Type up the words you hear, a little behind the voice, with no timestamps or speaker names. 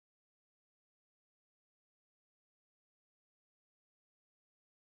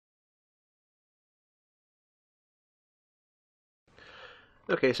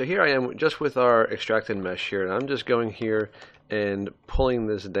Okay, so here I am just with our extracted mesh here, and I'm just going here and pulling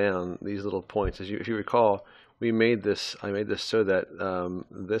this down, these little points. If you recall, I made this so that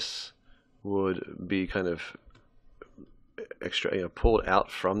this would be kind of pulled out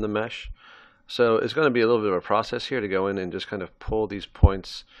from the mesh. So it's going to be a little bit of a process here to go in and just kind of pull these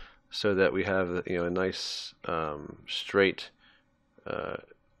points so that we have a nice straight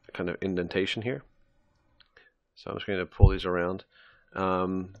kind of indentation here. So I'm just going to pull these around.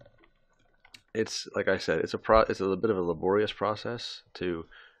 It's like I said, it's a little bit of a laborious process to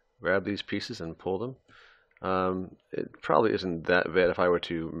grab these pieces and pull them. It probably isn't that bad if I were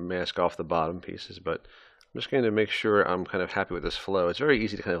to mask off the bottom pieces, but I'm just going to make sure I'm kind of happy with this flow. It's very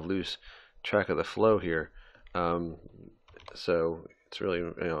easy to kind of lose track of the flow here, so it's really,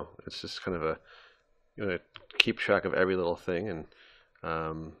 it's just kind of a, keep track of every little thing,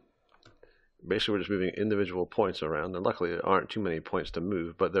 and basically we're just moving individual points around, and luckily there aren't too many points to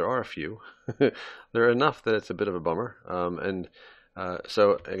move, but there are a few. There are enough that it's a bit of a bummer,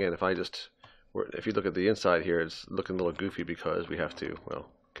 so again, if you look at the inside here, it's looking a little goofy because we have to,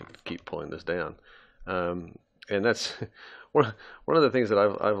 keep pulling this down. And that's one of the things that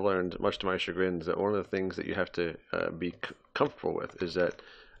I've learned, much to my chagrin, is that one of the things that you have to be comfortable with is that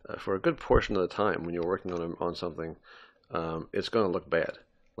for a good portion of the time when you're working on something, it's going to look bad.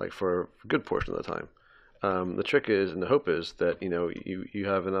 Like for a good portion of the time. The trick is, and the hope is that you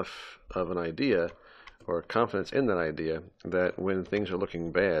have enough of an idea or confidence in that idea that when things are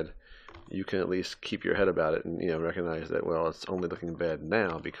looking bad, you can at least keep your head about it and recognize that, well, it's only looking bad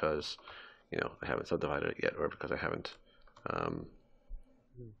now because I haven't subdivided it yet, or because I haven't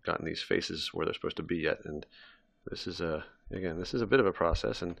gotten these faces where they're supposed to be yet. And this is this is a bit of a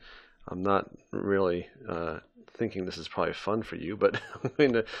process, and I'm not really thinking this is probably fun for you, but I'm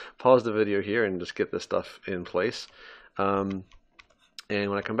going to pause the video here and just get this stuff in place. And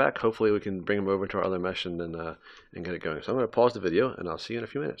when I come back, hopefully we can bring them over to our other mesh and then get it going. So I'm going to pause the video, and I'll see you in a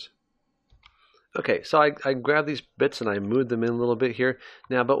few minutes. Okay, so I grabbed these bits and I moved them in a little bit here.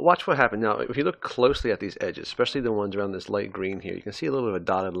 Now, but watch what happened. Now, if you look closely at these edges, especially the ones around this light green here, you can see a little bit of a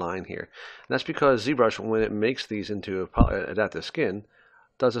dotted line here. And that's because ZBrush, when it makes these into adaptive skin,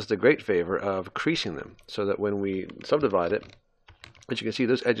 does us the great favor of creasing them so that when we subdivide it, as you can see,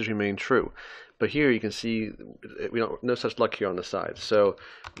 those edges remain true. But here you can see we don't no such luck here on the side. So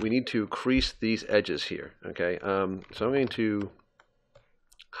we need to crease these edges here. Okay, so I'm going to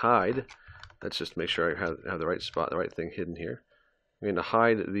hide. Let's just make sure I have the right spot, the right thing hidden here. I'm going to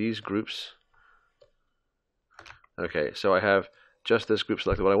hide these groups. Okay, so I have just this group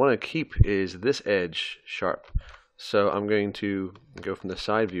selected. What I want to keep is this edge sharp. So I'm going to go from the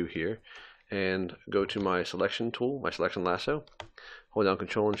side view here and go to my selection tool, my selection lasso. Hold down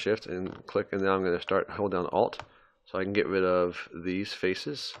Control and Shift and click, and now I'm going to hold down Alt so I can get rid of these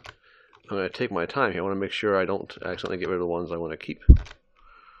faces. I'm going to take my time here. I want to make sure I don't accidentally get rid of the ones I want to keep.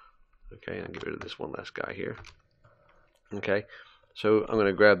 Okay, and get rid of this one last guy here. Okay, so I'm going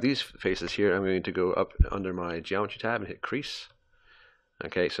to grab these faces here. I'm going to go up under my Geometry tab and hit Crease.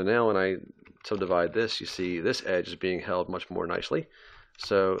 Okay, so now when I subdivide this, you see this edge is being held much more nicely.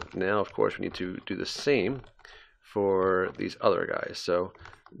 So now, of course, we need to do the same for these other guys. So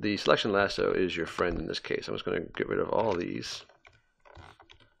the selection lasso is your friend in this case. I'm just going to get rid of all these.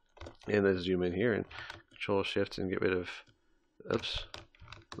 And then zoom in here and Control Shift and get rid of, oops.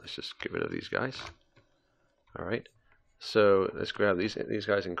 Let's just get rid of these guys. All right. So let's grab these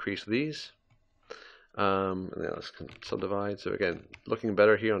guys and crease these. And then let's subdivide. So again, looking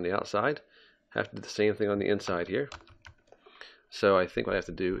better here on the outside. Have to do the same thing on the inside here. So I think what I have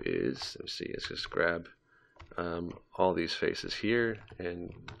to do is, let's just grab all these faces here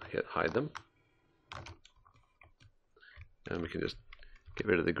and hit hide them. And we can just get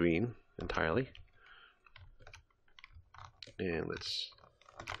rid of the green entirely. And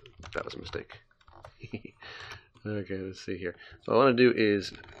that was a mistake. Okay, let's see here. So what I want to do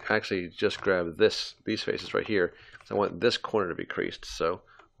is actually just grab these faces right here. So I want this corner to be creased. So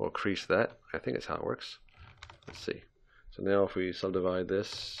we'll crease that. I think that's how it works. Let's see. So now if we subdivide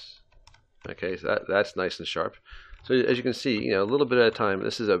this, okay, so that's nice and sharp. So as you can see, a little bit at a time.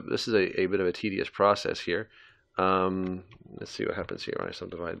 This is a bit of a tedious process here. Let's see what happens here when I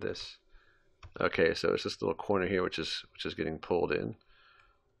subdivide this. Okay, so it's this little corner here which is getting pulled in.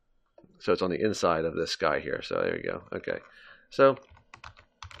 So it's on the inside of this guy here. So there you go. Okay. So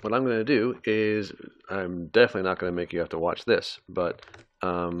what I'm going to do is, I'm definitely not going to make you have to watch this, but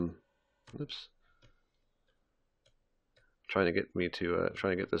oops. Trying to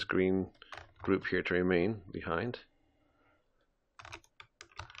get this green group here to remain behind.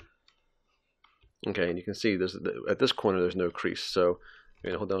 Okay, and you can see at this corner there's no crease. So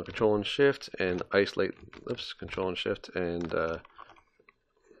You're gonna hold down Control and Shift and isolate. Oops, Control and Shift and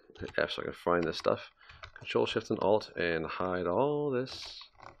hit F so I can find this stuff. Control Shift and Alt and hide all this.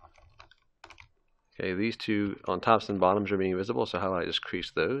 Okay, these two on tops and bottoms are being visible, so how do I just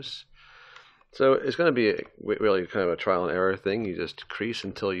crease those? So it's going to be really kind of a trial and error thing. You just crease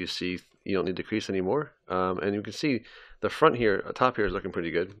until you see you don't need to crease anymore. And you can see the front here, top here is looking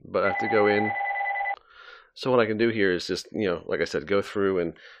pretty good, but I have to go in. So what I can do here is just, like I said, go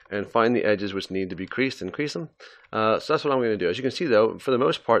through and find the edges which need to be creased and crease them. So that's what I'm going to do. As you can see though, for the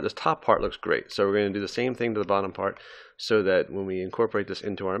most part, this top part looks great. So we're going to do the same thing to the bottom part so that when we incorporate this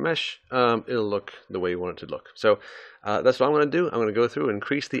into our mesh, it'll look the way you want it to look. So that's what I'm going to do. I'm going to go through and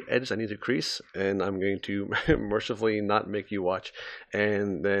crease the edges I need to crease, and I'm going to mercifully not make you watch.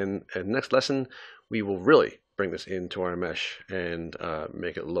 And then at the next lesson, we will really bring this into our mesh and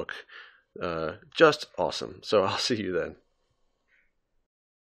make it look just awesome. So I'll see you then.